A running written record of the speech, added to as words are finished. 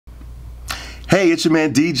Hey, it's your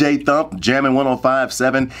man DJ Thump, Jammin'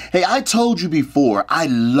 105.7. Hey, I told you before, I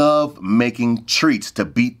love making treats to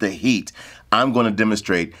beat the heat. I'm going to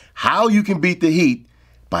demonstrate how you can beat the heat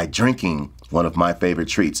by drinking one of my favorite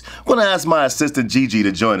treats. I'm going to ask my assistant Gigi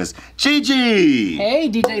to join us. Gigi! Hey,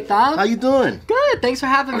 DJ Thump. How you doing? Good, thanks for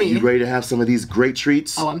having me. Are you ready to have some of these great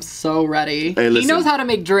treats? Oh, I'm so ready. Hey, listen. He knows how to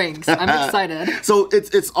make drinks. I'm excited. So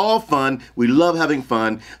it's all fun. We love having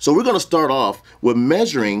fun. So we're going to start off with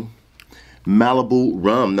measuring Malibu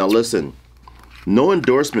rum. Now listen, no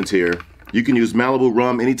endorsements here. You can use Malibu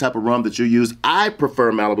rum, any type of rum that you use. I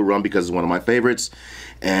prefer Malibu rum because it's one of my favorites.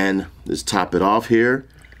 And let's top it off here.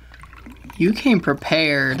 You came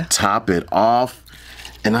prepared. Top it off.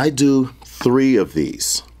 And I do 3 of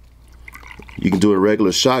these. You can do a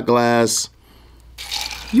regular shot glass.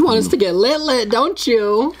 You want us to get lit, don't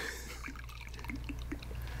you?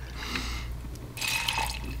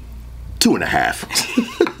 2.5.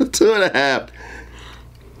 2.5.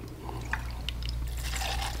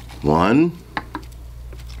 1.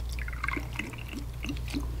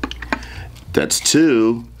 That's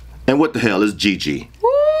 2. And what the hell is Gigi?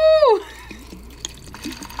 Woo!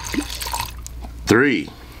 3.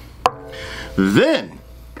 Then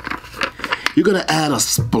you're gonna add a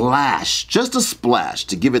splash, just a splash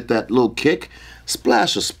to give it that little kick.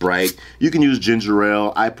 Splash of Sprite. You can use ginger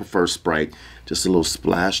ale. I prefer Sprite. Just a little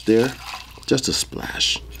splash there. Just a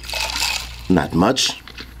splash. Not much.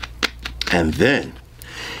 And then,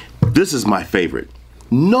 this is my favorite.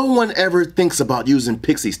 No one ever thinks about using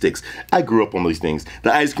pixie sticks. I grew up on these things.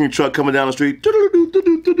 The ice cream truck coming down the street.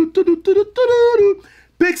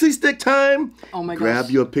 Pixie stick time. Oh my gosh. Grab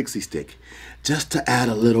your pixie stick. Just to add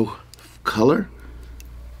a little color.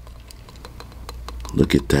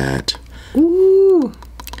 Look at that. Ooh.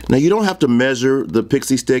 Now you don't have to measure the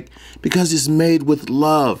pixie stick because it's made with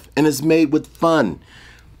love and it's made with fun.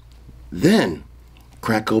 Then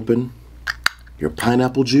crack open your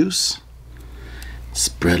pineapple juice.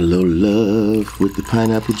 Spread a little love with the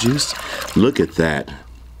pineapple juice. Look at that.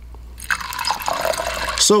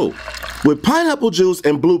 So with pineapple juice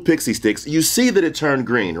and blue pixie sticks, you see that it turned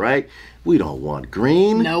green, right? We don't want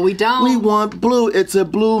green. No, we don't. We want blue. It's a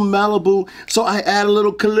blue Malibu. So I add a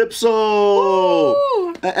little calypso.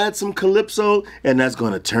 Ooh. I add some calypso, and that's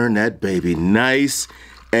going to turn that baby nice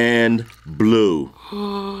and blue.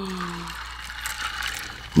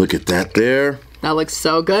 Look at that there. That looks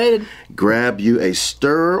so good. Grab you a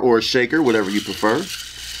stirrer or a shaker, whatever you prefer.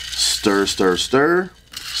 Stir, stir, stir.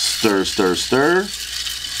 Stir, stir, stir.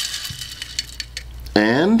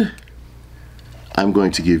 And I'm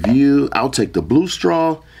going to give you, I'll take the blue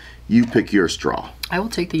straw, you pick your straw. I will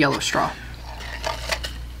take the yellow straw.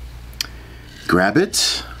 Grab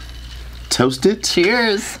it, toast it.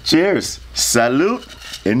 Cheers. Cheers. Salute.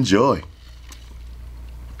 Enjoy.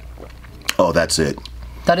 Oh, that's it.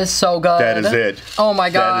 That is so good. That is it. Oh my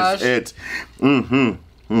gosh. That is it.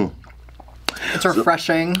 Mm-hmm. It's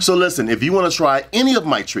refreshing. So listen, if you want to try any of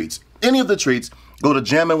my treats, any of the treats, go to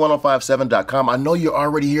jammin1057.com. I know you're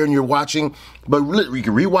already here and you're watching, but you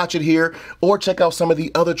can rewatch it here or check out some of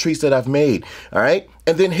the other treats that I've made, all right?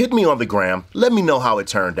 And then hit me on the gram. Let me know how it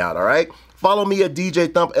turned out, all right? Follow me at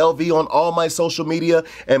DJ Thump LV on all my social media,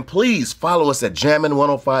 and please follow us at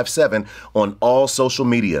Jammin1057 on all social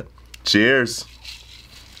media. Cheers.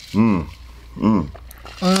 I'm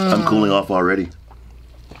cooling off already.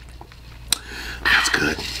 That's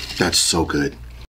good. That's so good.